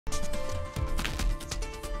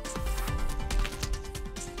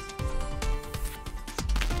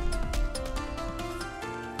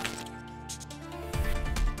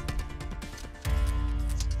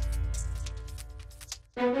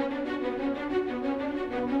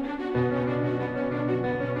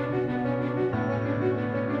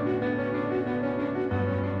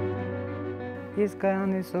Ես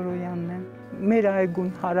Գայանե Զորոյանն եմ, մեր այգուն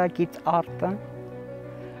հարակից արտը,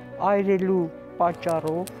 այրելու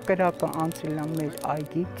պատճառով կրակը անցել է մեր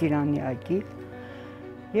այգի, Ծիրանի այգի,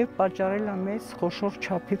 և պատճառել է մեզ խոշոր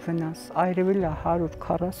չափի վնաս, այրվել է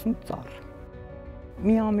 140 ծառ։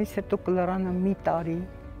 Մի ամիս հետո կլռանը մի տարի,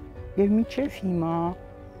 և մինչև հիմա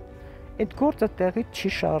այդ գործը տեղից չի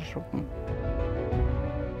շարժվում։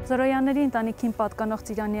 Զորոյանների ընտանիքին պատկանող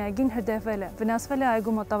Ծիրանի այգին հրդեհվել է, վնասվել է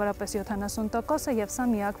այգու մոտավորապես 70%-ը և սա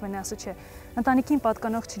միակ վնասը չէ։ Ընտանիքին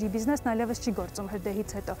պատկանող ջրի բիզնեսն այլևս չի գործում հրդեհից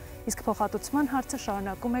հետո, իսկ փոխհատուցման հարցը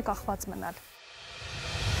շարունակում է կախված մնալ։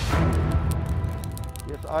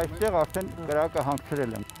 Ես այստեղ արդեն կրակը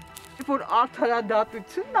հանգցրել եմ։ Որ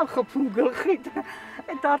արդարադատությունն է խփում գլխիդ,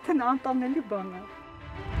 այդ արդեն անտանելի բան է։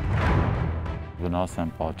 Վնաս եմ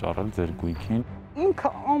պատճառել ձեր գույքին։ Ինքը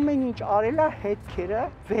ամեն ինչ արել է հետքերը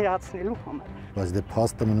վերացնելու համար։ Բայց դե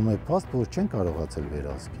փաստը մնում է փաստ, որ չեն կարողացել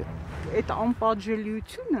վերահսկել։ Այդ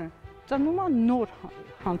անպատժելիությունը ծնում է նոր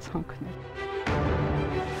հանցանքներ։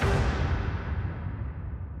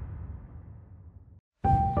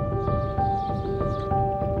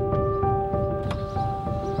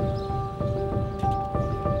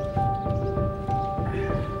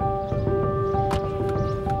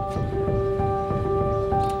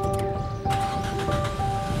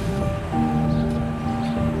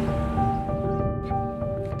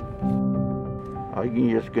 Այգին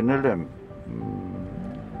ես գնել եմ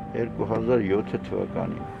 2007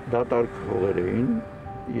 թվականին, դատարկ հողեր էին,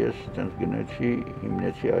 ես տենց գնեցի,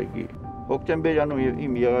 հիմնեցի այգի։ Հոկտեմբերյանում և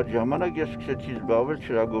իմ եղած ժամանակ ես սկսեցի զբաղվել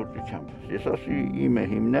չրագործությամբ։ Ես ասի իմը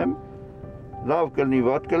հիմնեմ, լավ կլնի,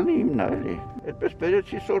 վատ կլնի իմն է էլի։ Այդպես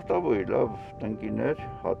բերեցի սորտավոյի, լավ տնկիներ,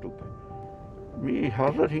 հատուկ։ Մի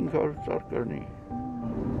 1500 ծառ կլնի։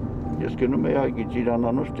 Ես գնում էի այգի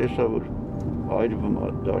Ծիրանանոց, տեսա, որ այրվում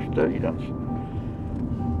է դաշտը իրանց։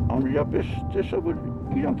 Անմիջապես տեսա, որ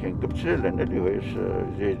իրանք են կպցրել են, էլի,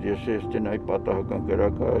 ես էստեն այ պատահական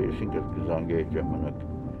կրակա, ես ինքս կզանգեի ժամանակ։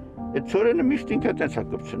 Այդ ծորենը միշտ ինքը տենց է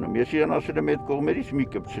կպցնում, ես իրան ասել եմ այդ կողմերից մի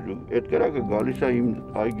կպցրու, այդ կրակը գալիս է իմ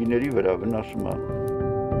այգիների վրա վնասում է։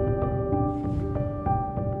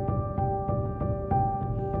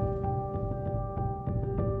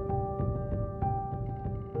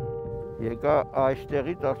 Եկա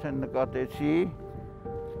այստեղից արդեն նկատեցի,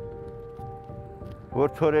 որ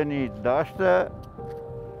ծորենի դաշտը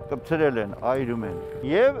կպցրել են, այրում են։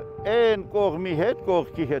 Եվ այն կողմի հետ,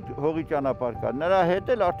 կողքի հետ հողի ճանապարհ կա, նրա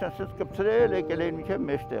հետ էլ արդեն սենց կպցրել, եկել էին մինչև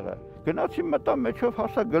մեջտեղը։ Գնացի մտա մեջով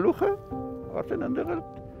հասա գլուխը, արդեն ընդեղ էլ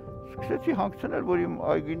սկսեցի հանգցնել, որ իմ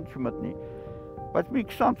այգին չմտնի։ Բայց մի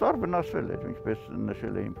 20 ծառ վնասվել էր, ինչպես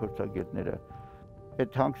նշել էին փորձագետները։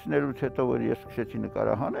 Այդ հանգցնելուց հետո, որ ես սկսեցի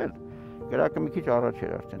նկարահանել, կրակը մի քիչ առաջ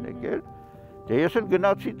էր արդեն եկել։ Դե ես էլ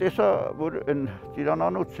գնացի, տեսա, որ այն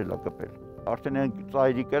Ծիրանանոց էլ է կպել։ Արդեն այն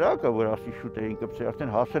ծայրի կրակը, որ ասի շուտ էին կպցրել,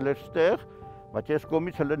 արդեն հասել էր ստեղ, բայց ես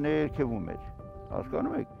կողմից հələ ներքևում էր։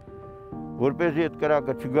 Հասկանում եք, որպեսզի այդ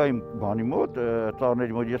կրակը չգա իմ բանի մոտ,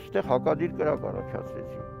 ծառների մոտ, ես ստեղ հակադիր կրակ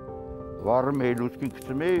առաջացրեցի։ Վառում էի, լուցկին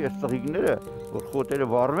գցում էի, այս ծղիկները, որ խոտերը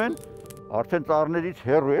վառվեն, արդեն ծառներից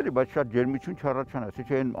հեռու էլի, բայց շատ ջերմություն չառաջանա, ասի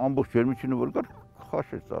չէ այն ամբողջ ջերմությունը որ կար,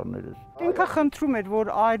 խաշեց ծառներս։ Ինքը խնդրում էր, որ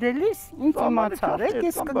այրելիս ինձ իմացարեք,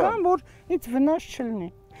 ես կգամ, որ ինձ վնաս չլինի։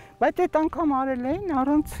 Բայց այդ անգամ արել էին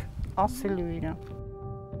առանց ասելու իրան։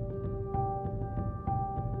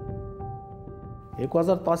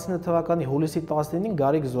 2019 թվականի հուլիսի 19-ին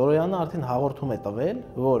Գարիկ Զորոյանը արդեն հաղորդում է տվել,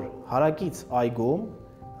 որ հարակից այգում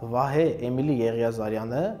Վահե Էմիլի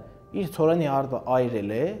Եղիազարյանը իր ծորենի արտը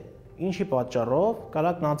այրել է, ինչի պատճառով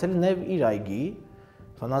կրակն անցել է նաև իր այգի,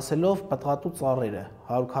 վնասելով պտղատու ծառերը,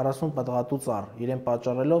 140 պտղատու ծառ, իրեն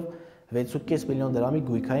պատճառելով 6.5 միլիոն դրամի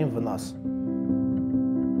գույքային վնաս։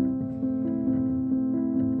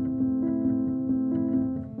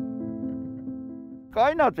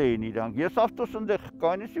 Կայնած էին իրանք, ես ավտոս ընդեղ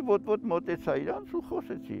կայնեցի, ոտ-ոտ մոտեցա իրանց ու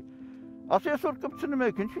խոսեցի։ Ասի այսօր կպցնում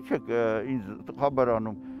եք, ինչի չեք ինձ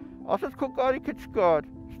խաբարանում։ Ասեց քո կարիքը չկար,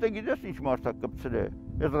 ստե գիտես ինչ մարդ է կպցրել։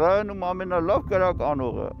 Ես ռայոնում ամենալավ կրակ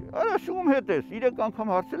անողը։ Արա շում հետ ես, 3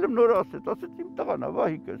 անգամ հարցել եմ նոր ասեց իմ տղան է,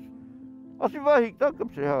 Վահիկս։ Ասի Վահիկ դա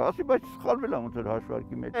կպցրի, հա, ասի բայց սխալվել ամ ոնց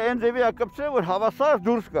հաշվարկի մեջ։ Այն ձևի է կպցրել, որ հավասար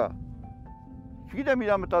դուրս կա։ Չգիտեմ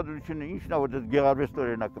իր մտադրությունը ինչն է, որ դες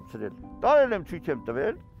գեղարվեստորեն է կպցրել։ Տարել եմ ցույց եմ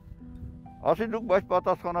տվել։ Ասի դուք բայց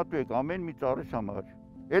պատասխանատու եք ամեն մի ծառից համար։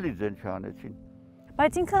 Էլի ձեն չանեցին։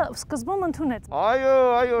 Բայց ինքը սկզբում ընդունեց։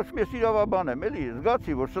 Այո, ես իրավաբան եմ, էլի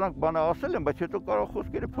զգացի, որ սրանք բանը ասել են, բայց հետո կարող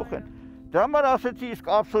խոսքերը փոխեն։ Դրա համար ասեցի,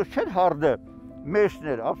 իսկ ափսոս չէր հարդը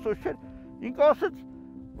մեջներ, ափսոս չէր։ Ինքը ասեց,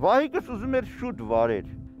 Վահիկս ուզում էր շուտ վարել։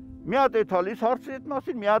 Մի հատ է տալիս հարցի այդ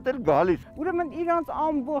մասին, մի հատ էլ գալիս։ Ուրեմն իրանց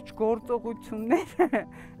ամբողջ գործողությունները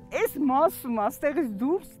այս մասում, այստեղից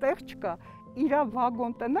դուրս ստեղ չկա։ Իրա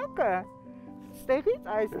վագոն տնակը ստեղից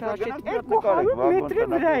այս դաշտ 200 մետրի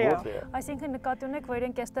վրա է։ Այսինքն նկատի ունեք, որ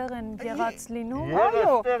իրենք այստեղ են եղած լինում։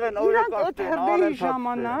 Այո, իրանք այդ հրդեհի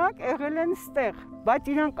ժամանակ եղել են ստեղ, բայց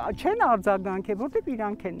իրանք չեն արձագանքել, որտեղ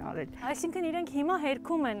իրանք են արել։ Այսինքն իրենք հիմա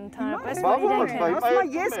հերքում են ընդհանրապես, Բավական, որ իրենք են։ Ասում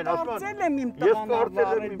ես կարծել եմ իմ տղան,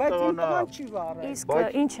 բայց իմ տղան չի վարել։ Իսկ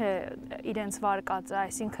ինչ է իրենց վարկածը,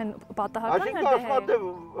 այսինքն պատահական է դե։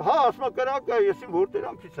 Հա, ասում եմ կրակը, ես իմ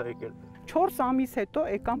որտերանքից է եկել։ 4 ամիս հետո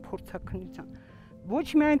եկան փորձաքննության։ Ոչ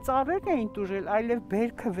միայն ծառերն էին տուժել, այլև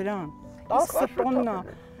բերքը վրան, 10 տոննա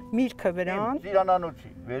միրգը վրան։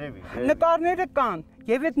 Ծիրանանոցի, վերևի։ Նկարները կան,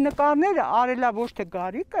 եւ այդ նկարները արելա ոչ թե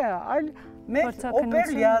գարիկը, այլ մեծ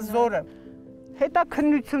օպեր լիազորը։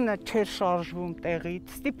 Հետաքննությունը չէր շարժվում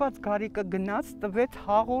տեղից, ստիպած գարիկը գնաց, տվեց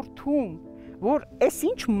հաղորդում, որ այս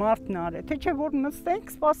ինչ մարդն արել, թե չէ որ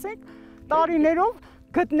նստենք, սպասենք, տարիներով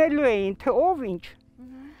գտնելու էին, թե ով ինչ։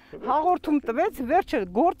 Հաղորդում տվեց,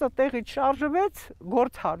 վերջը գործը տեղից շարժվեց,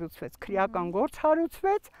 գործ հարուցվեց, քրեական գործ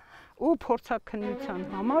հարուցվեց ու փորձաքննության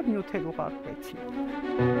համար նյութեր ուղարկվեցին։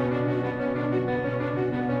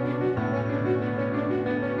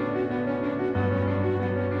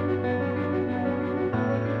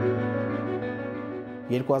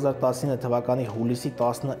 թվականի հուլիսի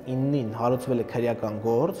 19-ին հարուցվել է քրեական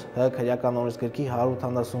գործ, ՀՀ քրեական օրենսգրքի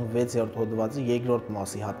 176-րդ հոդվածի 2-րդ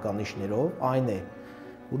մասի հատկանիշներով, այն է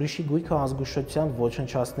ուրիշի գույքը անզգուշությամբ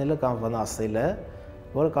ոչնչացնելը կամ վնասելը,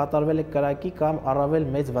 որը կատարվել է կրակի կամ առավել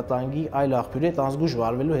մեծ վտանգի այլ աղբյուրի հետ անզգույշ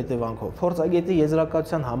վարվելու հետևանքով։ Փորձագետի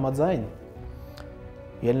եզրակացության համաձայն,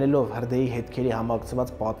 ելնելով հրդեհի հետքերի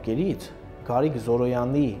համակցված պատկերից, Գարիկ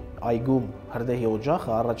Զորոյանի այգում հրդեհի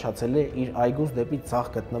օջախը առաջացել է իր այգուց դեպի ցախ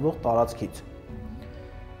գտնվող տարածքից,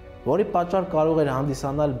 որի պատճառ կարող էր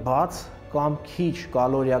հանդիսանալ բաց կամ քիչ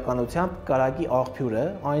կալորիականությամբ կրակի աղբյուրը,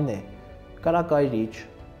 այն է կրակայրիչ,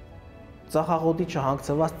 ծխախոտի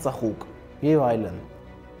չհանգցված ծխուկ եւ այլն։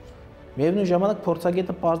 Միևնույն ժամանակ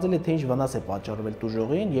փորձագետը պարզել է, թե ինչ վնաս է պատճառվել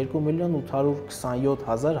տուժողին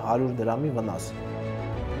 2.827.100 դրամի վնաս։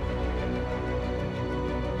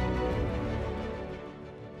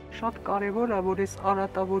 Շատ կարևոր է, որ այս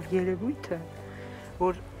արատավոր երևույթը,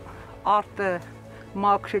 որ արտը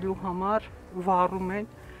մաքրելու համար վառում են,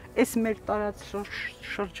 այս մեր տարած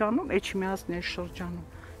շրջանում, Էջմիածներ շրջանում,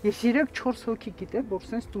 ես 3-4 հոգի գիտեմ, որ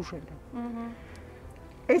սենց տուժել եմ։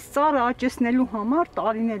 Այս ծառը աճեցնելու համար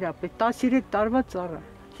տարիներ է պետք, 13 տարվա ծառը։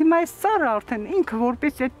 Հիմա այս ծառը արդեն ինքը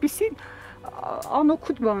որպես այդպիսին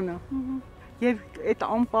անօգուտ բան է։ Եվ այդ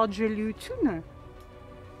անպատժելիությունը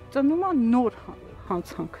ծնում է նոր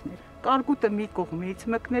հանցանքներ։ Կարգուտը մի կողմից,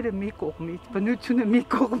 մկները մի կողմից, բնությունը մի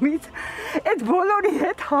կողմից, այդ բոլորի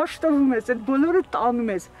հետ հաշտվում ես, այդ բոլորը տանում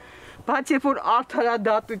ես, բայց երբ որ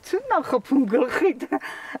արդարադատությունն է խփում գլխիդ,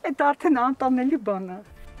 այդ արդեն անտանելի բան է։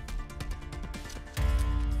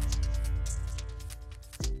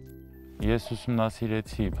 Ես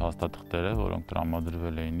ուսումնասիրեցի փաստաթղթերը, որոնք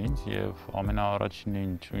տրամադրվել էին ինձ, եւ ամենաառաջինը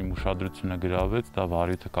ինչ իմ ուշադրությունը գրավեց, դա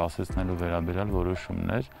վարույթը կասեցնելու վերաբերյալ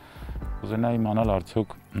որոշումներ։ Կուզենայի իմանալ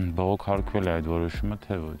արդյոք բողոքարկվել է այդ որոշումը,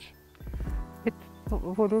 թե ոչ։ Այդ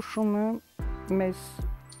որոշումը մեզ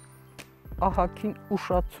ահագին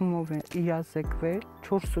ուշացումով է իրազեկվել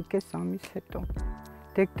 4.5 ամիս հետո։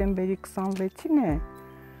 Դեկտեմբերի 26-ին է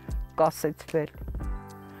կասեցվել։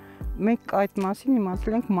 Մենք այդ մասին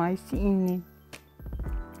իմացել ենք մայիսի 9-ին։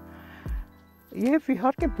 Եվ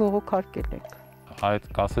իհարկե բողոքարկել ենք։ Այդ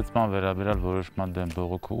կասեցման վերաբերյալ որոշման դեմ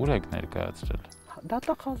բողոքը ուր եք ներկայացրել։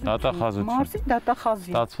 Դատախազություն, մարզի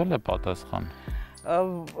դատախազի։ Ստացվել է պատասխան։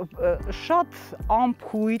 Շատ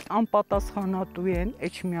ամփույթ, անպատասխանատու են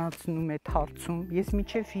Էջմիածնում այդ հարցում։ Ես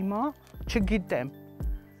մինչև հիմա չգիտեմ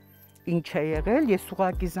ինչ է եղել, ես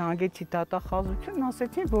ուղղակի զանգեցի դատախազություն,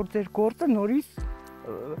 ասեցին, որ ձեր գործը նորից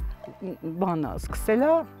բանա, սկսել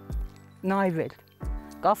է նայվել,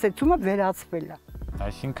 կասեցումը վերացվել է։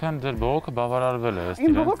 Այսինքն ձեր բողոքը բավարարվել է,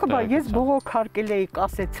 Իմ բողոքը, ես բողոքարկել էի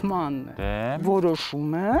կասեցման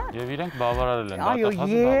որոշումը։ Եվ իրենք բավարարել են,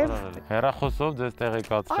 դատախազը բավարարել է։ Հեռախոսով ձեզ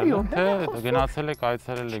տեղեկացրել են, թե գնացել եք,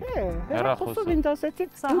 այցելել եք հեռախոսով։ Ինձ ասեցին,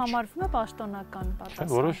 սա համարվում է պաշտոնական պատասխան։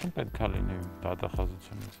 Որոշում պետք է լինի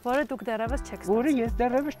դատախազությունից։ Որը դուք դեռևս չեք ստացել։ Որը ես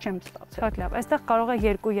դեռևս չեմ ստացել։ Շատ լավ, այստեղ կարող է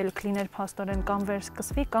երկու ելք լինել փաստորեն, կամ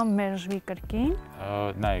վերսկսվի, կամ մերժվի կրկին։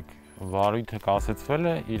 Նայեք, վարույթը կասեցվել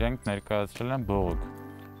է, իրենք ներկայացրել են բողոք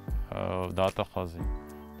դատախազին։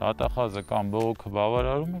 Դատախազը կամ բողոքը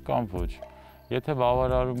բավարարում է, կամ ոչ։ Եթե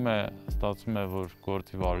բավարարում է, ստացվում է, որ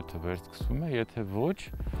գործի վարույթը վերսկսվում է, եթե ոչ,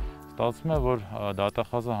 Ստացվում է, որ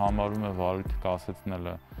դատախազը համարում է վարույթը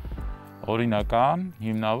կասեցնելը օրինական,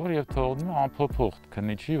 հիմնավոր եւ թողնում է անփոփոխ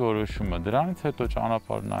քննիչի որոշումը։ Դրանից հետո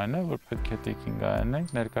ճանապարհն այն է, որ պետք է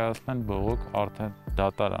տեքինգայանենք ներկայացնել բողոք արդեն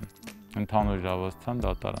դատարան, ընդհանուր իրավասության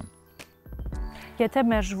դատարան։ Եթե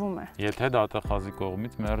մերժվում է։ Եթե դատախազի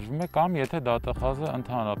կողմից մերժվում է կամ եթե դատախազը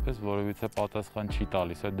ընդհանրապես որևիցե պատասխան չի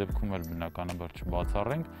տալիս, այդ դեպքում էլ բնականաբար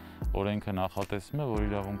չբացառենք, օրենքը նախատեսում է, որ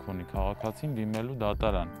իրավունք ունի քաղաքացին դիմելու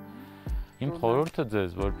դատարան։ Իմ խորհուրդը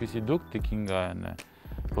ձեզ, որպեսզի դուք տեքինգայան է,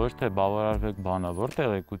 ոչ թե բավարարվեք բանավոր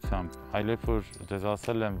տեղեկությամբ, այլև որ ձեզ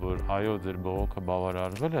ասել եմ, որ այո, ձեր բողոքը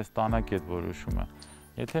բավարարվել է, ստանաք այդ որոշումը։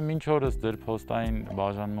 Եթե մինչ օրս ձեր փոստային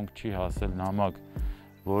բաժանմունք չի հասել նամակ,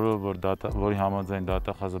 որի համաձայն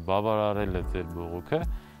դատախազը բավարարել է ձեր բողոքը,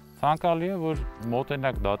 ցանկալի է, որ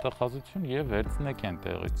մոտենաք դատախազություն եւ վերցնեք այն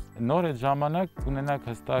տեղից։ Նոր այդ ժամանակ ունենաք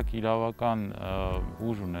հստակ իրավական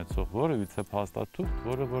ուժ ունեցող որևիցե փաստաթուղթ,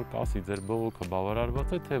 որը որ կասի ձեր բողոքը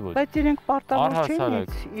բավարարված է թե ոչ։ Բայց իրենք պարտավոր չեն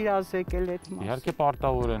իրազեկել այդ մասը։ Իհարկե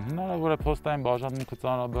պարտավոր են։ Հնարավոր է փոստային բաժանմունքը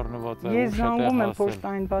ծանրաբեռնված է։ Ես զանգում եմ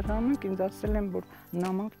փոստային բաժանմունք, ինձ ասել են, որ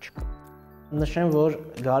նամակ չկա։ Նշեմ, որ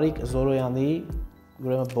Գարիկ Զորոյանի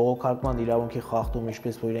ուրեմն բողոքարկման իրավունքի խախտում,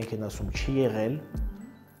 ինչպես որ իրենք են ասում, չի եղել։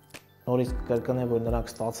 Նորից կրկնեմ, որ նրանք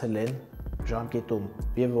ստացել են ժամկետում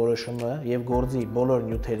եւ որոշումը եւ գործի բոլոր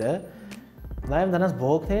նյութերը, նաեւ նրանց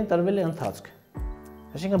բողոքներին տրվել է ընթացք։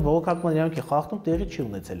 Այսինքն բողոքարկման իրավունքի խախտում տեղի չի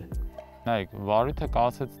ունեցել։ Նայեք, վարույթը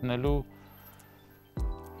կասեցնելու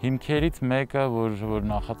հիմքերից մեկը, որ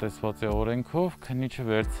նախատեսված է օրենքով, քննիչը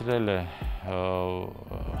վերցրել է,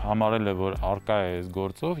 համարել է, որ արկա է այս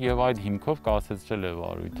գործով եւ այդ հիմքով կասեցրել է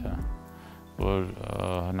վարույթը, որ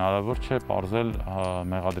հնարավոր չէ պարզել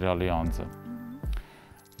մեղադրյալի անձը։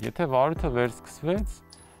 Եթե վարույթը վերսկսվեց,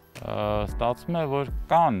 ստացվում է, որ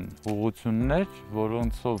կան ուղղություններ,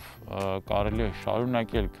 որոնցով կարելի է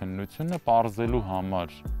շարունակել քննությունը պարզելու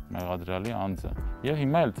համար մեղադրյալի անձը։ Եվ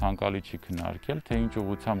հիմա էլ ցանկալի չի քննարկել, թե ինչ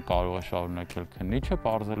ուղղությամբ կարող է շարունակել քննիչը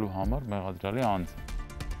պարզելու համար մեղադրյալի անձը։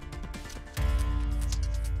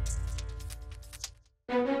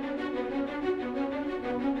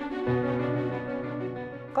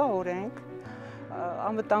 Կա օրենք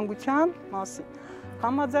անվտանգության մասին։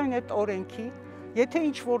 Համաձայն այդ օրենքի, եթե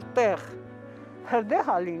ինչ-որ տեղ հրդեհ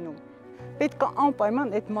է լինում, պետք է անպայման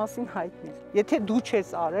այդ մասին հայտնել։ Եթե դու չես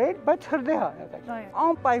արել, բայց հրդեհ է եղել,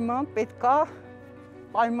 անպայման պետք է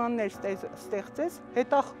պայմաններ ստեղծես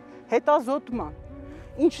հետազոտման,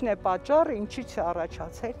 ինչն է պատճառը, ինչից է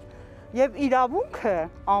առաջացել, եւ իրավունքը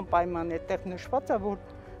անպայման այդտեղ նշված է, որ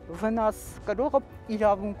վնաս կրողը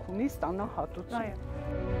իրավունք ունի ստանալ հատուցում։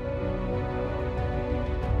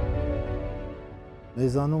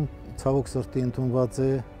 Մեզանում ցավոք սրտի ընդունված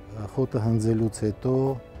է խոտը հնձելուց հետո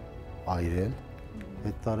այրել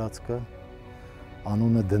այդ տարածքը,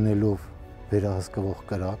 անունը դնելով վերահսկվող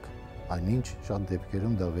կրակ, այնինչ շատ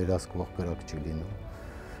դեպքերում դա վերահսկվող կրակ չի լինում։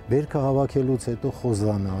 Բերքը հավաքելուց հետո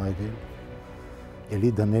խոզանը այրել,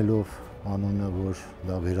 ելի դնելով անունը, որ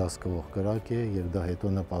դա վերահսկվող կրակ է եւ դա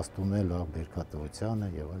հետո նպաստում է լավ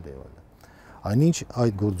բերքատվությանը եւ այլն։ Այնինչ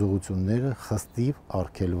այդ գործողությունները խստիվ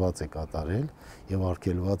արգելված է կատարել եւ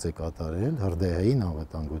արգելված է կատարել հրդեհային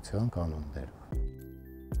անվտանգության կանոններով։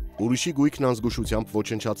 Ուրիշի գույքն անզգուշությամբ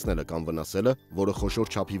ոչնչացնելը կամ վնասելը, որը խոշոր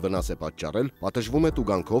չափի վնաս է պատճառել, պատժվում է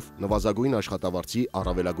տուգանքով նվազագույն աշխատավարձի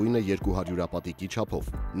առավելագույնը 200 պատիկի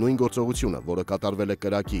չափով։ Նույն գործողությունը, որը կատարվել է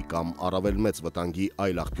կրակի կամ առավել մեծ վտանգի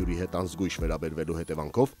այլ աղբյուրի հետ անզգույշ վերաբերվելու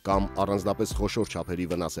հետևանքով կամ առանձնապես խոշոր չափերի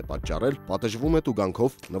վնաս է պատճառել, պատժվում է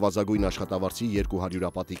տուգանքով նվազագույն աշխատավարձի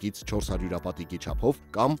 200 պատիկից 400 պատիկի չափով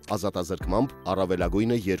կամ ազատազրկմամբ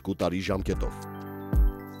առավելագույնը 2 տարի ժամկետով։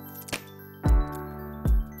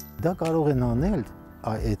 Դա կարող են անել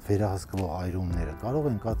այդ վերահսկվող այրումները, կարող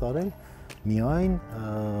են կատարել միայն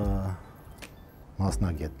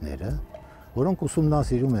մասնագետները, որոնք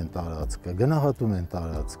ուսումնասիրում են տարածքը, գնահատում են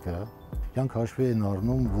տարածքը, իրանք հաշվի են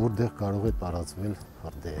առնում, որտեղ կարող է տարածվել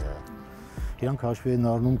հրդեհը, իրանք հաշվի են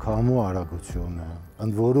առնում քամու արագությունը,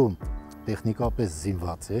 ընդ որում տեխնիկապես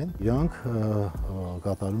զինված են, իրանք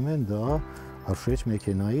կատարում են դա հրշեջ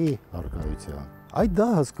մեքենայի առկայությամբ։ Այդ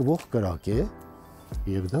դա հսկվող կրակ է,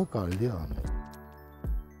 եւ դա կարելի է անել։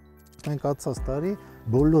 Մենք անցած տարի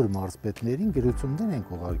բոլոր մարզպետներին գրություններ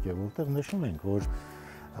ենք ուղարկել, որտեղ նշում ենք, որ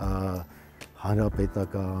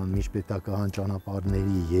հանրապետական, միջպետական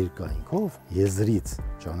ճանապարհների երկայնքով եզրից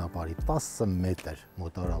ճանապարհի 10 մետր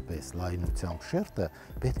մոտարապես լայնությամբ շերտը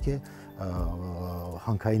պետք է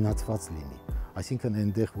հանքայնացված լինի։ Այսինքն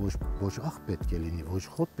այնտեղ ոչ աղ պետք է լինի, ոչ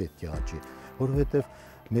խոտ պետք է աճի, որովհետև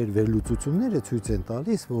մեր վերլուծությունները ցույց են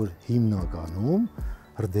տալիս, որ հիմնականում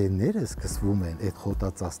հրդեհները սկսվում են այդ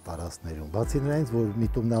խոտածած տարածքներում, բացի նրանից, որ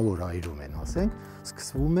միտումնավոր այրում են, ասենք,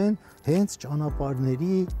 սկսվում են հենց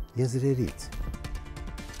ճանապարհների եզրերից։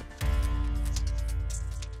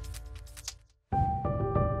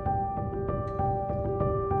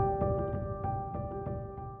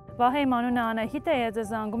 Վահե իմ անունը Անահիտ է, ես ձեզ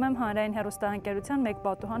զանգում եմ հանրային հեռուստաընկերության մեկ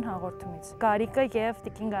պատուհան հաղորդումից։ Գարիկը եւ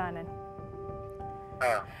Տիկին Գայանեն։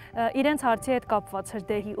 Իրենց հարցի հետ կապված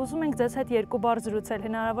հրդեհի, ուզում ենք ձեզ հետ երկու բառ զրուցել,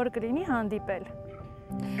 հնարավոր կլինի հանդիպել։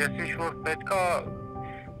 Ես ինչ-որ պետքա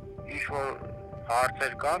ինչ-որ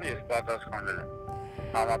հարցեր կան, ես պատասխանել եմ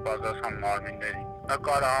համապատասխան մարմինների։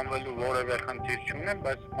 Նկարահանվելու որևէ խնդիր չունեմ,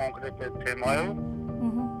 բայց կոնկրետ այդ թեմայով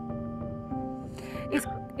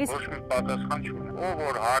ոչ մի պատասխան չունեմ։ Ով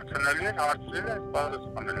որ հարցնելու է, հարցրել է,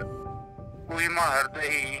 պատասխանել է։ Ու հիմա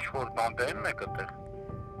հրդեհի ինչ-որ տանտերն է գտել։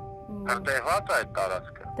 Հրդեհված է այդ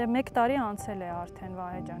տարածքը։ Դե 1 տարի անցել է արդեն,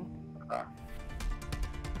 Վահե ջան։ Հա։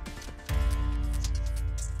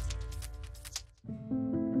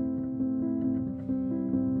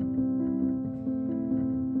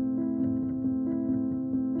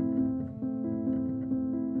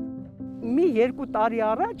 Մի 2 տարի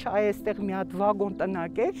առաջ այստեղ մի հատ վագոն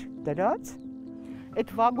տնակ էր դրած,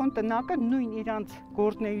 այդ վագոն տնակը նույն իրանց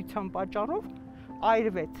գործնեության պատճառով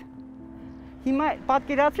այրվեց։ Հիմա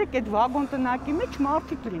պատկերացրեք այդ վագոն տնակի մեջ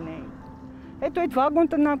մարդիկ լինեին։ Հետո այդ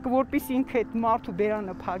վագոն տնակը, որպեսզի ինքը այդ մարդու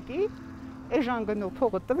բերանը փակի, էժան գնով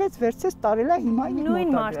փողը տվեց, վերցրեց տարել է հիմա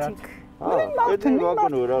նույն մարդիկ։ Նույն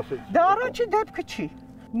մարդը։ Դա առաջի դեպքը չի։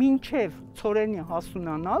 Մինչև ցորենի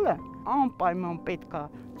հասունանալը անպայման պետք է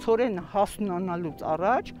ցորենը հասունանալուց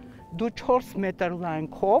առաջ դու 4 մետր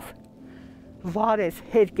լայնքով վարես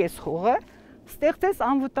հերկես հողը, ստեղծես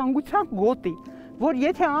անվտանգության գոտի, որ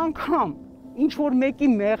եթե անգամ ինչ-որ մեկի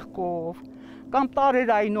մեղքով կամ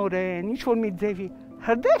տարերայնորեն ինչ-որ մի ձևի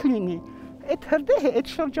հրդեհ լինի, այդ հրդեհը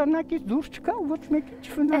այդ շրջանակից դուրս չգա ու ոչ մեկի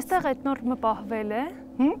չվնասի։ Այստեղ այդ նորմը պահվել է։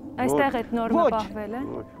 Այստեղ այդ նորմը պահվել է։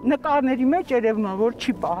 Նկարների մեջ երևում է, որ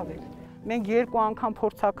չի պահվել։ Մենք 2 անգամ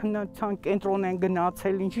փորձաքննության կենտրոն են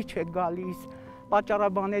գնացել, ինչի՞ չէ գալիս,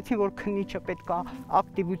 պատճառաբանեցին, որ քննիչը պետք է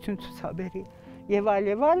ակտիվություն ցուցաբերի եւ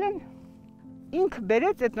այլն։ Ինքը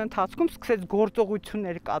բերեց այդ ընթացքում սկսեց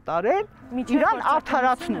գործողություններ կատարել, իրան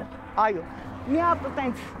արդարացնող։ Այո, մի հատ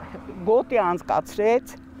այտենց գոտի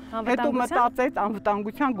անցկացրեց, հետո մտածեց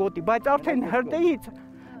անվտանգության գոտի, բայց արդեն հրդեհից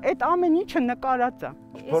այդ ամեն ինչը նկարած է։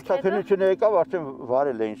 Փորձաքննությունը եկավ, արդեն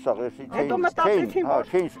վարել էին սաղ, հետո մտածեցին,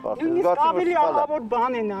 չէին սպասել։ Նույնիսկ ավելի ահավոր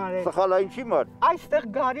բան են արել։ Սխալ այն չի մար։ Այստեղ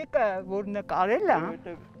Գարիկը, որ նկարել է,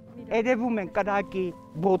 երևում են կրակի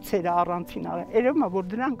բոցերը առանցին արել։ Երևում է, որ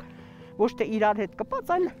դրանք ոչ թե իրար հետ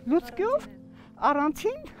կպած, այլ լուցկիով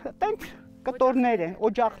առանցին տենց կտորներ են,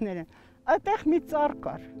 օջախներ են։ Այդտեղ մի ծառ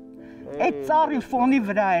կար։ Այդ ծառի ֆոնի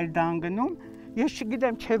վրա էր դա ընկնում։ Ես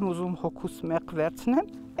չգիտեմ, չեմ ուզում հոգուս մեղ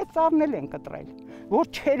վերցնեմ, այդ ծառն էլ են կտրել, որ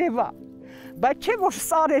չերևա, բայց չէ որ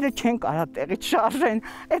սարերը չեն կարա տեղից շարժեն,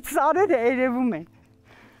 այդ սարերը երևում են։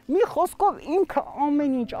 Մի խոսքով ինքը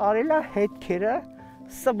ամեն ինչ արել է հետքերը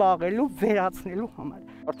սվաղելու, վերացնելու համար։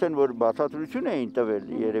 Արդեն որ բացատրություն էին տվել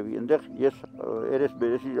երևի, այնտեղ ես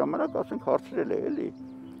երես-բերեսի ժամանակ ասենք հարցրել է էլի։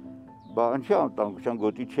 Բանջի անվտանգության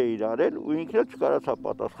գոտի չէ իրարել ու ինքն էլ չկարողացավ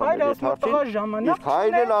պատասխանել այդ հարցին։ Իսկ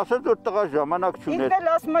հայրն էլ ասաց, որ տղա ժամանակ չուներ։ Ինքն էլ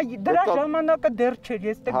ասում է, դրա ժամանակը դեռ չէր,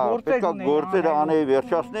 ես դե գործեր ունեի։ Գործերը անեի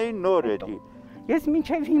վերջացնեին նոր էդի։ Ես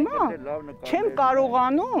մինչև հիմա չեմ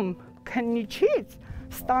կարողանում քննիչից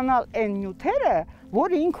ստանալ այն նյութերը,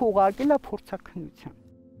 որը ինքը ուղարկել է փորձաքննության։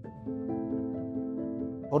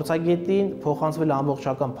 Փորձագետին փոխանցվել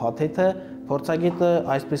ամբողջական փաթեթը, փորձագետը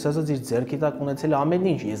այսպես ասած իր ձեռքի տակ ունեցել ամեն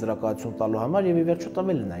ինչ եզրակացություն տալու համար եւ ի վերջո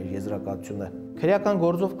տվել է նա իր եզրակացությունը։ Քրեական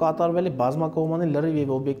գործով կատարվել է բազմակողմանի լրիվ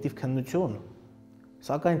եւ օբյեկտիվ քննություն,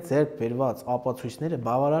 սակայն ձեռք բերված ապացույցները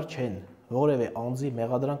բավարար չեն որևէ անձի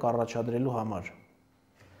մեղադրանք առաջադրելու համար։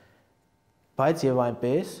 Բայց եւ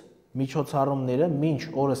այնպես միջոցառումները մինչ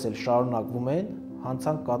օրս էլ շարունակվում են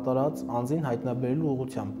հանցանք կատարած անձին հայտնաբերելու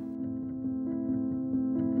ուղղությամբ։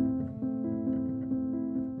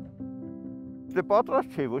 Դե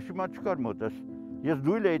պատրաստ չէի, ոչ հիմա չկար մոտս։ Ես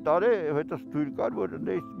դույլ էի տարել, հետս դույլ կար, որ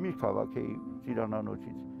ընդեից մի քաղաք էի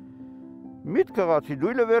Ծիրանանոցից։ Միտ կղացի,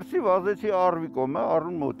 դույլը վերցի, վազեցի առվի կոմը,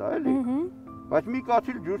 առուն մոտ է, էլի։ Բայց մի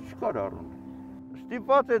կացիլ ջուր չկար առուն։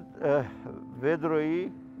 Ստիպված այդ վեդրոյի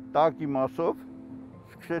տակի մասով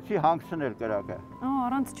սկսեցի հանգցնել կրակը։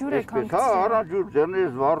 Առանց ջուր եք հանգցրել։ Հա, առանց ջուր,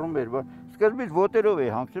 ձեռներս վառում էր, սկզբից ոտերով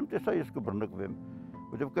էի հանգցնում, տեսա ես կբռնկվեմ։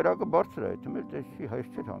 Որտեվ կրակը բարձր է, այդում էլ տեսի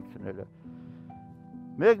հայս չէր հանգցնելը։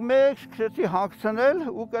 Մեկ-մեկ սկսեցի հանգցնել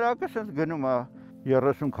ու կրակը սենց գնում է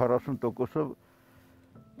 30-40%-ով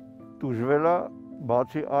տուժվել է,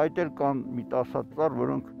 Բացի այդ էլ կան մի 10 ծառ,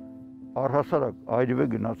 որոնք առհասարակ այրվե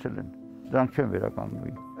գնացել են, դրանք չեն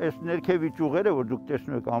վերականգնվի։ Այս ներքևի ճյուղերը, որ դուք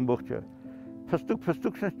տեսնում եք ամբողջը,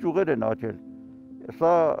 փստուկ sense ճյուղեր են աճել։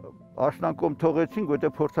 Սա աշնանկում թողեցինք,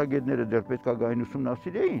 որտեղ փորձագետները դեռ պետք է գային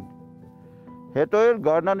ուսումնասիրեին։ Հետո էլ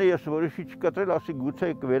Գարնանը ես որոշի չկտրել, ասի գուցե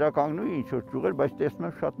վերականգնուի ինչ որ ճյուղեր, բայց տեսնում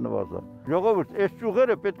եմ շատ նվազա։ Ժողովուրդ, այս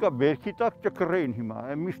ճյուղերը պետք է բերքի տակ ճկռեին հիմա,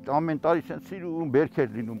 միշտ ամեն տարի sense սիրուն բերք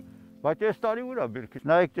էր լինում, բայց այս տարի ուր է բերքը։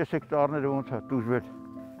 Նայեք, տեսեք ծառները ոնց է տուժվել,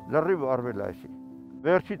 լրիվ արվել է այսի։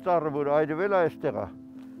 Վերջի ծառը, որ այրվել է այստեղ է,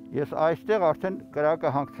 ես այստեղ արդեն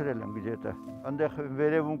կրակը հանգցրել եմ գետը։ Այնտեղ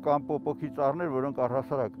վերևում կան պոպոկի ծառներ, որոնք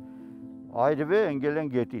առհասարակ այրվե ընկել են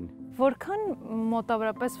գետին։ Որքան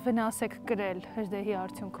մոտավորապես վնաս եք կրել հրդեհի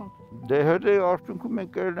արդյունքում։ Դե հրդեհի արդյունքում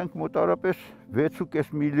մենք կրել ենք մոտավորապես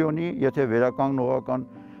 6.5 միլիոնի, եթե վերականգնողական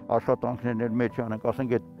աշխատանքներն մեջ անենք,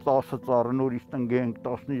 ասենք այդ 10 ծառը նորից տնկենք,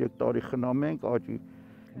 13 տարի խնամենք, աճի։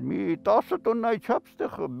 Մի 10 տոննայի չափ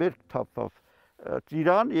ստեղ բերք թափավ,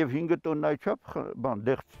 ծիրան եւ 5 տոննայի չափ բան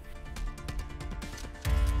դեղց։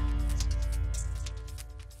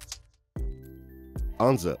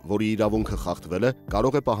 Անձը, որի իրավունքը խախտվել է,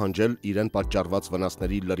 կարող է պահանջել իրեն պատճառված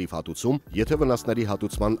վնասների լրիվ հատուցում, եթե վնասների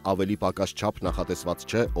հատուցման ավելի պակաս չափ նախատեսված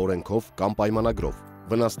չէ օրենքով կամ պայմանագրով։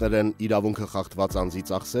 Վնասներ են իրավունքը խախտված անձի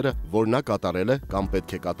ծախսերը, որ նա կատարել է կամ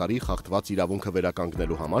պետք է կատարի խախտված իրավունքը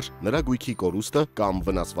վերականգնելու համար, նրա գույքի կորուստը կամ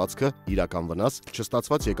վնասվածքը, իրական վնաս,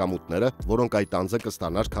 չստացված եկամուտները, որոնք այդ անձը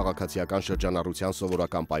կստանար քաղաքացիական շրջանառության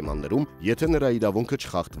սովորական պայմաններում, եթե նրա իրավունքը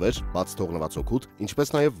չխախտվեր, բաց թողնված օգուտ,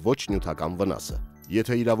 ինչպես նաև ոչ նյութական վնասը։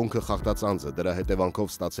 Եթե իրավունքը խախտած անձը դրա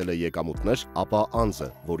հետևանքով ստացել է եկամուտներ, ապա անձը,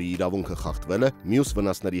 որի իրավունքը խախտվել է, մյուս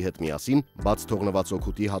վնասների հետ միասին բաց թողնված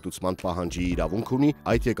օգուտի հատուցման պահանջի իրավունք ունի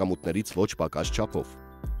այդ եկամուտներից ոչ պակաս չափով։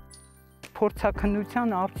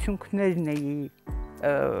 Փորձաքննության արդյունքներն էի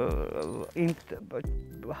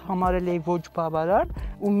համարել էի ոչ բավարար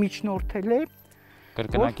ու միջնորդել է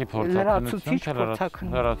Կրկնակի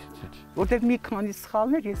փորձաքննություն, լրացուցիչ, որտեղ մի քանի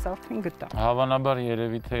սխալներ ես արդեն գտա։ Հավանաբար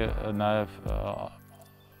երևի թե նաև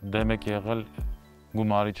դեմ եք եղել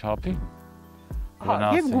գումարի չափին։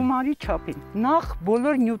 Եվ գումարի չափին։ Նախ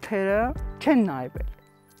բոլոր նյութերը չեն նայվել։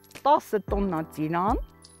 10 տոննա ծիրան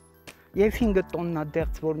եւ 5 տոննա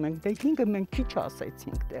դեղց, որ մենք դե 5-ը մենք քիչ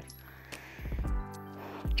ասեցինք դեռ։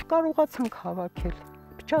 Չկարողացանք հավաքել։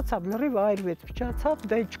 Փչացավ, լրիվ այրվեց, փչացավ,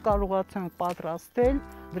 դե չկարողացանք պատրաստել,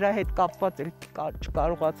 դրա հետ կապված էլ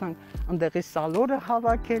չկարողացանք ընդեղի սալորը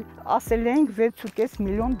հավաքել, ասել ենք 6.5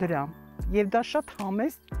 միլիոն դրամ։ Եվ դա շատ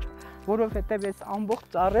համեստ, որովհետև այս ամբողջ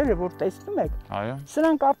ծառերը, որ տեսնում եք,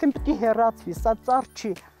 սրանք արդեն պետք է հեռացվի, սա ծառ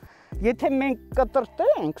չի։ Եթե մենք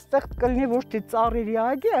կտրտենք, ստեղ կլինի ոչ թե ծառերի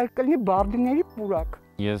այգի, այլ կլինի բարդիների պուրակ։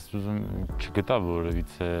 Ես ուզում չգտա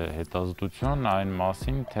որևիցե հետազոտություն այն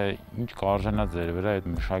մասին, թե ինչ կարժենա ձեր վրա այդ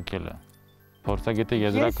մշակելը։ Փորձագետի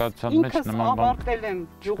եզրակացության մեջ նման բան։ Ես ավարտել եմ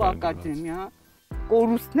գյուղակադեմիա,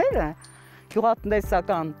 կորուստները,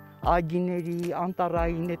 գյուղատնտեսական այգիների,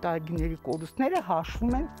 անտառային այդ այգիների կորուստները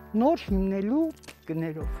հաշվում են նոր հիմնելու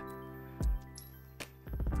գներով։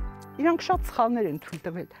 Իրանք շատ սխալներ են թույլ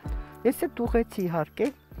տվել։ Ես էլ ուղեցի իհարկե,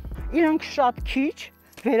 իրանք շատ քիչ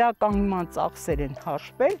վերականգնման ծախսեր են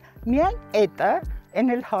հաշվել, միայն էտը,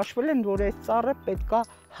 են էլ հաշվել են, որ այս ծառը պետքա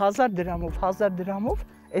 1000 դրամով,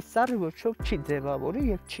 այս ծառը ոչով չի ձևավորի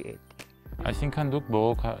և չի էտի։ Այսինքն դուք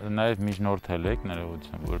բողոք նաև միջնորդել եք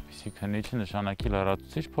ներողություն, որպեսզի քննիչը նշանակի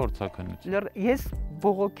լրացուցիչ փորձաքննություն։ Ես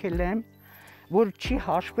բողոքել եմ, որ չի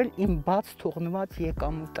հաշվել իմ բաց թողնված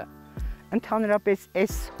եկամուտը։ Ընդհանրապես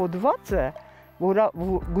այս հոդվածը, որը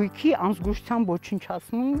գույքի անզգուշության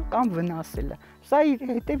ոչնչացնում կամ վնասելը։ Սա իր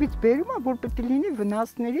հետևից բերում է, որ պետք է լինի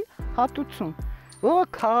վնասների հատուցում, որը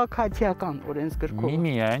քաղաքացիական օրենսգրքով։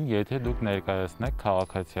 Միայն եթե դուք ներկայացնեք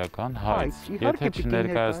քաղաքացիական հայց, եթե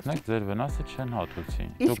չներկայացնեք, ձեր վնասը չեն հատուցի։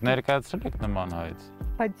 Դուք ներկայացրել եք նման հայց։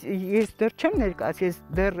 Բայց ես դեռ չեմ ներկայացրել, ես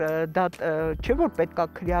դեռ չէ որ պետք է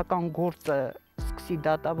քրեական գործը սկսի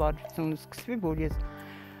դատավարությունը սկսվի, որ ես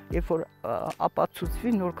երբ որ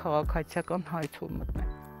ապացուցվի նոր քաղաքացիական հայցով մտնեմ։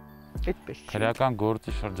 Այդպես չի։ Քրեական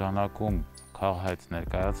գործի շրջանակում քաղհայց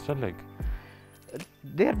ներկայացրել եք։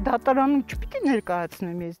 Դեռ դատարանում չպիտի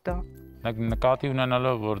ներկայացնեմ ես դա։ Նկատի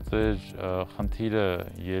ունենալով, որ ձեր խնդիրը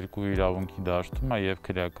երկու իրավունքի դաշտում է եւ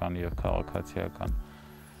քրեական եւ քաղաքացիական։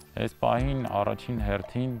 Այս պահին առաջին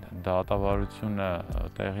հերթին դատավարությունը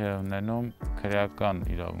տեղի է ունենում քրեական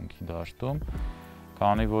իրավունքի դաշտում,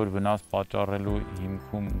 քանի որ վնաս պատճառելու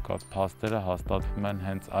հիմքում ընկած փաստերը հաստատվում են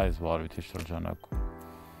հենց այս վարույթի շրջանակում։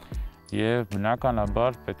 Եվ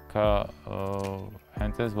բնականաբար պետք է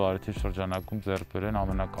հենց այս վարույթի շրջանակում ձեռք բերեն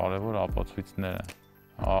ամենակարևոր ապացույցները,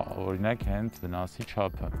 օրինակ հենց վնասի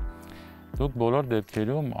չափը։ Դուք բոլոր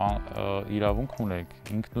դեպքերում իրավունք ունեք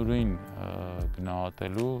ինքնուրույն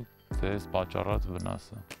գնահատելու ձեզ պատճառած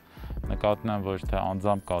վնասը։ Նկատնեմ ոչ թե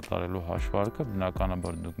անձամբ կատարելու հաշվարկը,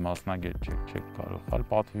 բնականաբար դուք մասնագետ չեք կարող, այլ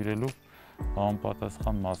պատվիրելու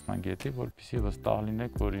համապատասխան մասնագետի, որպեսզի վստահ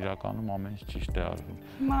լինեք, որ իրականում ամեն ինչ ճիշտ է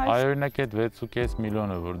արվում։ Այօրինակ այդ 6.5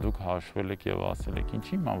 միլիոնը, որ դուք հաշվել եք եւ ասել եք,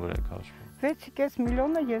 ինչի ման վրա եք հաշվել։ 6.5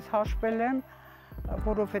 միլիոնը ես հաշվել եմ,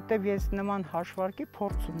 որովհետեւ ես նման հաշվարկի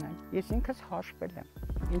փորձ ունեմ։ Ես ինքս հաշվել եմ։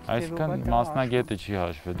 Այսինքն մասնագետը չի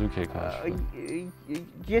հաշվել, դուք եք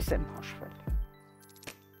հաշվել։ Ես եմ հաշվել։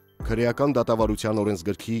 Քրեական դատավարության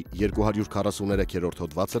օրենսգրքի 243-րդ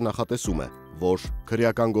հոդվածը նախատեսում է, որ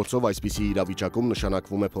քրեական գործով այսպիսի իրավիճակում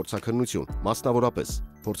նշանակվում է փորձաքննություն, մասնավորապես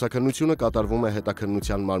փորձաքննությունը կատարվում է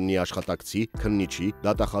հետաքննության մարմնի աշխատակցի, քննիչի,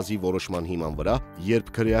 դատախազի որոշման հիման վրա,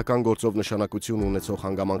 երբ քրեական գործով նշանակություն ունեցող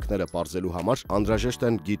հանգամանքները պարզելու համար անհրաժեշտ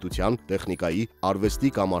են գիտության, տեխնիկայի,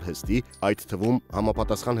 արվեստի կամ արհեստի, այդ թվում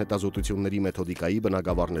համապատասխան հետազոտությունների մեթոդիկայի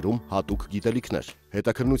բնագավառներում հատուկ գիտելիքներ։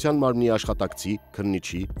 Հետաքննության մարմնի աշխատակցի,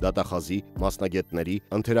 քննիչի, դատախազի, մասնագետների,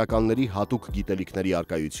 ընթերականների հատուկ գիտելիքների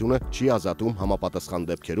արկայությունը չի ազատում համապատասխան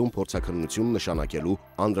դեպքերում փորձաքննություն նշանակելու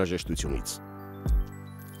անհրաժեշտությունից։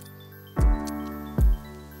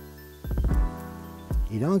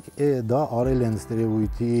 Իրանք դա արել են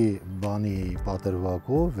ստերեոյդի բանի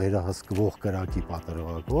պատրվակով, վերահսկվող կրակի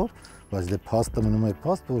պատրվակով, բայց դե փաստը մնում է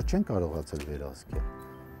փաստ, որ չեն կարողացել վերահսկել։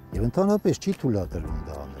 Եվ ընդհանրապես չի թույլատրվում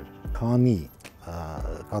դա անել։ Քանի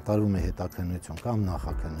կատարվում է հետաքննություն կամ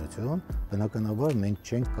նախաքննություն, բնականաբար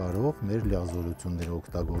մենք չենք կարող մեր լիազորությունները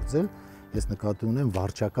օգտագործել, ես նկատի ունեմ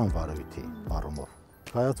վարչական վարույթի առումով։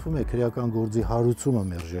 Կայացվում է քրեական գործի հարուցումը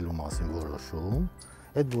մերժելու մասին որոշում,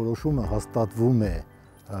 այդ որոշումը հաստատվում է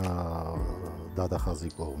դատախազի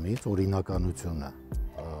կողմից, օրինականությունը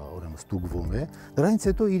ուրեմն ստուգվում է, դրանից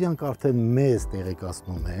հետո իրանք արդեն մեզ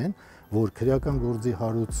տեղեկացնում են, որ քրեական գործի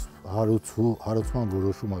հարուցման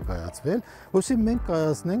որոշումը կայացվել, որովհետեւ մենք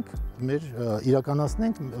կայացնենք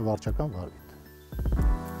իրականացնենք վարչական վարույթ։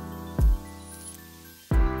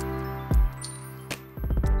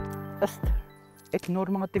 Ըստ այդ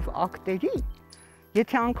նորմատիվ ակտերի,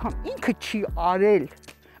 եթե անգամ ինքը չի արել,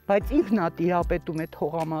 բայց ինքն է տիրապետում այդ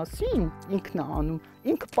հողամասին, ինքն է անում,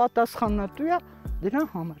 ինքը պատասխանատու է դրա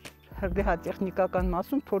համար։ Հրդեհատեխնիկական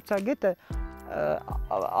մասում փորձագետը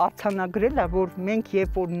արձանագրել է, որ մենք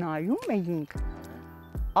երբ որ նայում էինք,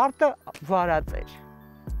 արտը վարած էր։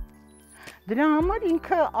 Դրա համար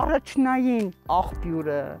ինքը առաջնային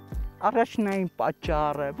աղբյուրը, առաջնային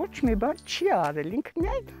պատճառը, ոչ մի բան չի արել, ինքը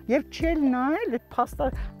միայն եւ չի նայել այդ փաստա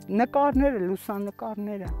նկարները,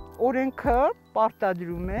 լուսանկարները։ Օրենքը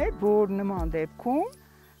պարտադրում է, որ նման դեպքում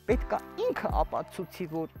պետք է ինքը ապացուցի,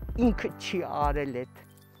 որ ինքը չի արել այդ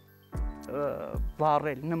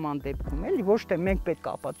վառել նման դեպքում, էլի, ոչ թե մենք պետք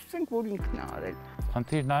է ապացուցենք, որ ինքն է արել։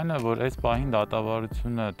 Խնդիրն այն է, որ այս պահին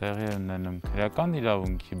դատավարությունը տեղի է ունենում քրեական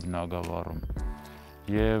իրավունքի բնագավառում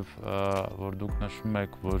եւ որ դուք նշում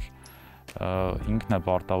եք, որ ինքն է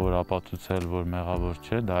պարտավոր ապացուցել, որ մեղավոր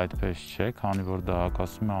չէ, դա այդպես չէ, քանի որ դա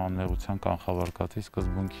հակասում է անմեղության կանխավարկածի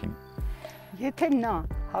սկզբունքին։ Եթե նա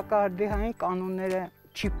հակահրդեհային կանոնները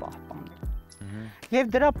չի պահպանել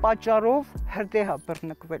եւ դրա պատճառով հրդեհ է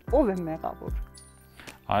բռնկվել, ով է մեղավոր։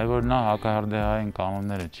 Այ որ նա հակահրդեհային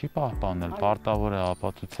կանոնները չի պահպանել, պարտավոր է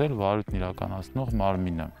ապացուցել վարույթն իրականացնող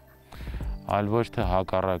մարմինը, այլ ոչ թե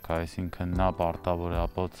հակառակը, այսինքն նա պարտավոր է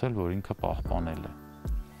ապացուցել, որ ինքը պահպանել է,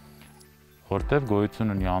 որտեղ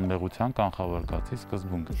գոյություն ունի անմեղության կանխավարկածի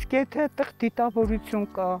սկզբունքը։ Իսկ եթե այդտեղ դիտավորություն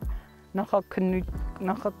կա,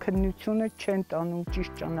 նախաքննությունը չեն տանում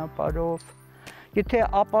ճիշտ ճանապարհով, եթե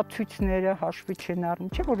ապացույցները հաշվի չեն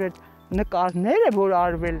առնում, չէ՞ որ այդ նկարները, որ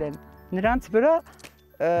արվել են, նրանց վրա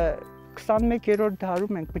 21-րդ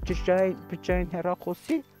դարում ենք բջջային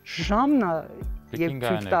հեռախոսի ժամն է եւ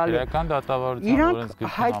ցույց տալու։ Քրեական դատավարության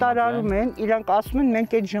օրենսգրքի հայտարարում են, իրանք ասում են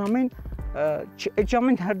մենք այդ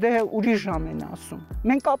ժամին հրդեհը ուրիշ ժամ են ասում։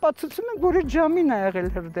 Մենք ապացուցում ենք, որ այդ ժամին է եղել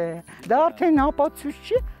հրդեհը։ Դա արդեն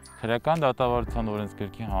ապացույց չի։ Քրեական դատավարության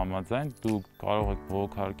օրենսգրքի համաձայն դուք կարող եք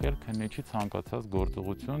բողոքարկել քննիչի ցանկացած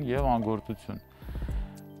գործողություն եւ անգործություն։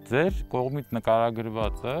 Ձեր կողմից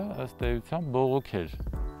նկարագրվածը ըստ էության բողոք էր,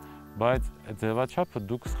 բայց ձևաչափը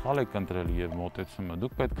դուք սխալ եք ընտրել եւ մոտեցումը։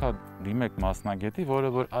 Դուք պետքա դիմեք մասնագետի,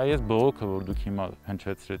 որը որ այս բողոքը, որ դուք հիմա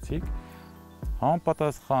հնչեցրեցիք,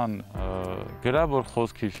 համապատասխան գրավոր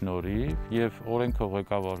խոսքի շնորհիվ եւ օրենքով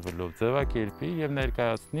ղեկավարվելով ձևակերպի եւ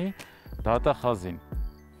ներկայացնի դատախազին։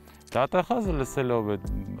 Դատախազը լսելով այդ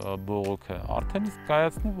բողոքը արդեն իսկ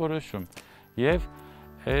կայացնի որոշում եւ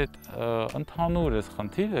այդ ընդհանուր այս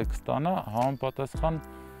խնդիրը կստանա համապատասխան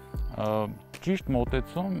ճիշտ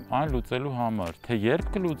մոտեցում այն լուծելու համար, թե երբ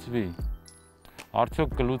կլուծվի,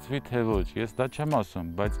 Արդյոք կլուծվի թե ոչ, ես դա չեմ ասում,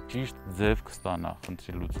 բայց ճիշտ ձև կստանա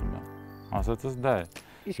խնդրի լուծումը։ Ասածս դա է։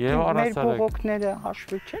 Իսկ մեր բողոքները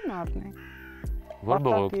հաշվի չեն առնի։ Որ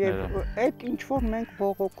բողոքները։ Այդ ինչ որ մենք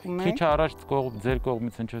բողոքում ենք։ Քիչ առաջ ձեր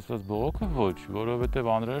կողմից հնչեցված բողոքը ոչ, որովհետև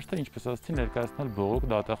անհրաժեշտ է, ինչպես ասացի, ներկայացնել բողոք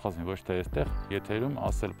դատախազին, ոչ թե այստեղ եթերում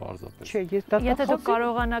ասել պարզապես։ Չէ, ես դատախազին։ Եթե դուք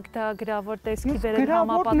կարողանաք դա գրավոր տեսքի բերել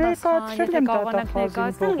համապատասխան, եթե կարողանաք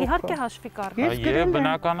ներկայացնել, իհարկե հաշվի կառնի։ Եվ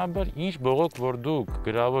բնականաբար ինչ բողոք որ դուք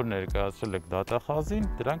գրավոր ներկայացրել եք դատախազին,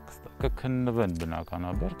 դրանք կքննվեն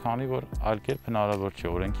բնականաբար, քանի որ այլ կերպ հնարավոր չէ,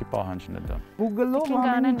 օրենքի պահանջն է դա։ Google-ով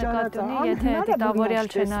ամեն ինչ եթե դիտավորյալ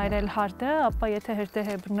չեն այրել հարտը, ապա եթե հերթը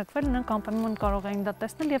է բռնկվել, նրանք անպայման կարող էին դա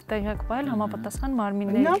տեսնել եւ տեղյակ պահել համապատասխան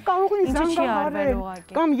մարմինների։ Նրանք կարող են զանգահարել,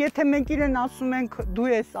 կամ եթե մենք իրեն ասում ենք դու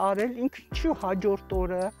ես արել, ինքը չի հաջորդ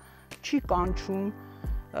օրը չի կանչում,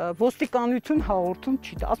 ոստիկանություն հաղորդում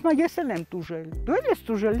չի տա։ Ասում է ես էլ եմ տուժել։ Դու էլ ես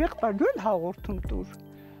տուժել, եղբայր, դու էլ հաղորդում տուր։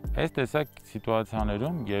 Այս տեսակ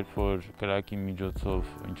սիտուացիաներում, երբ որ կրակի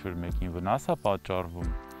միջոցով ինչ-որ մեկին վնաս է պատճառվում,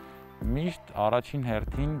 միշտ առաջին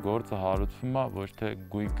հերթին գործը հարուցվում է ոչ թե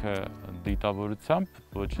գույքը դիտավորությամբ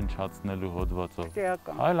ոչնչացնելու հոդվածով,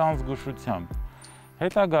 այլ անզգուշությամբ։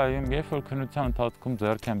 Հետագայում, երբ որ քննության ընթացքում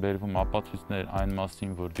ձեռք են բերվում ապացույցներ այն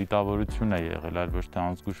մասին, որ դիտավորություն է եղել, այլ ոչ թե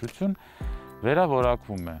անզգուշություն,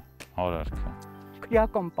 վերավորակվում է արարքը։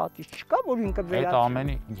 Քրեական պատիժ չկա, որ ինքը վերացվի։ Այդ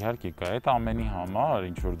ամենի, իհարկե կա, այդ ամենի համար,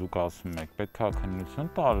 ինչ որ դուք ասում եք, պետք է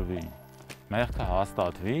քննություն տարվի, մեղքը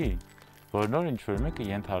հաստատվի, որ նոր ինչ-որ մեկը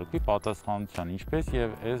ենթարկվի պատասխանության, ինչպես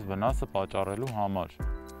եւ այս վնասը պատճառելու համար։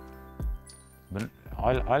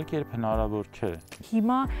 Այլ կերպ հնարավոր չէ։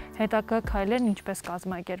 Հիմա հետագա քայլերն ինչպես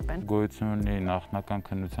կազմակերպեն։ Գոյություն ունի նախնական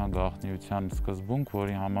քննության գաղտնիության սկզբունք,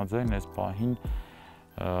 որի համաձայն այս պահին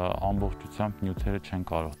ամբողջությամբ նյութերը չեն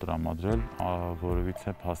կարող տրամադրել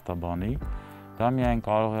որևիցե փաստաբանի։ Դա միայն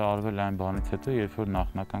կարող է արվել այն բանից հետո, երբ որ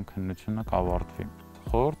նախնական քննությունը կավարտվի։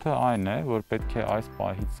 Խորհուրդը այն է, որ պետք է այս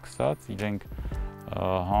պահից սկսած իրենք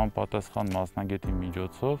համապատասխան մասնագետի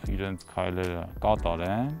միջոցով իրենց քայլերը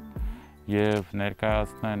կատարեն եւ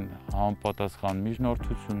ներկայացնեն համապատասխան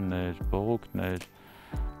միջնորդություններ, բողոքներ,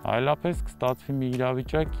 այլապես կստացվի մի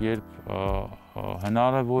իրավիճակ, երբ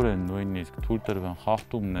հնարավոր է նույնիսկ թույլ տրվեն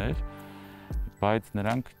խախտումներ, բայց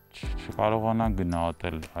նրանք չկարողանան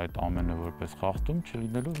գնահատել այդ ամենը որպես խախտում,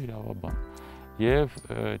 չլինելով իրավաբան։ Եվ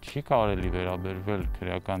չի կարելի վերաբերվել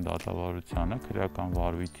քրեական դատավարությանը, քրեական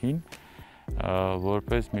վարույթին,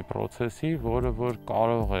 որպես մի պրոցեսի, որը որ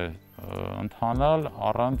կարող է ընթանալ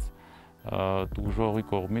առանց տուժողի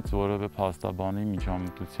կողմից որևէ փաստաբանի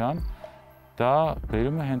միջամտության, դա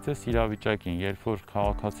բերում է հենց այս իրավիճակին, երբ որ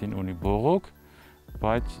քաղաքացին ունի բողոք,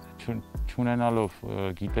 բայց չունենալով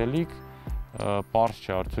գիտելիք, պարզ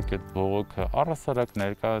չէ արդյոք այդ բողոքը առհասարակ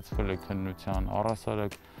ներկայացվել է քննության,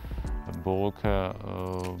 առհասարակ բողոքը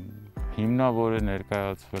հիմնավոր է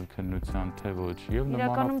ներկայացվել քննության, թե ոչ, եւ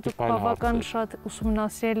իրականում դուք բավական շատ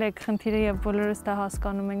ուսումնասիրել եք խնդիրը եւ բոլորս դա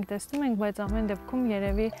հասկանում ենք, տեսնում ենք, բայց ամեն դեպքում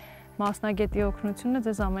երևի մասնագետի օգնությունը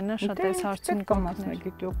ձեզ ամենաշատ այս հարցում կա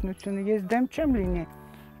մասնագետի օգնությունը, ես դեմ չեմ լինի։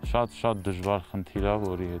 Շատ դժվար խնդիր է,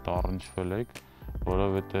 որի հետ առնչվել եք,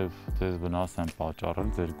 որովհետև ձեզ վնաս են պատճառել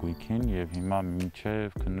ձեր գույքին եւ հիմա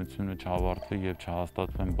մինչեւ քննությունը չավարտվի եւ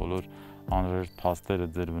չհաստատվեն բոլոր անհրաժեշտ փաստերը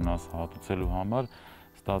ձեր վնասը հատուցելու համար,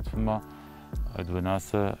 ստացվում է այդ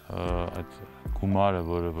վնասը, այդ գումարը,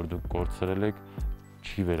 որը որ դուք կորցրել եք,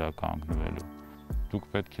 չի վերականգնվելու։ Դուք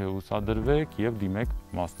պետք է ուսադրվեք եւ դիմեք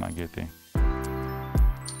մասնագետի։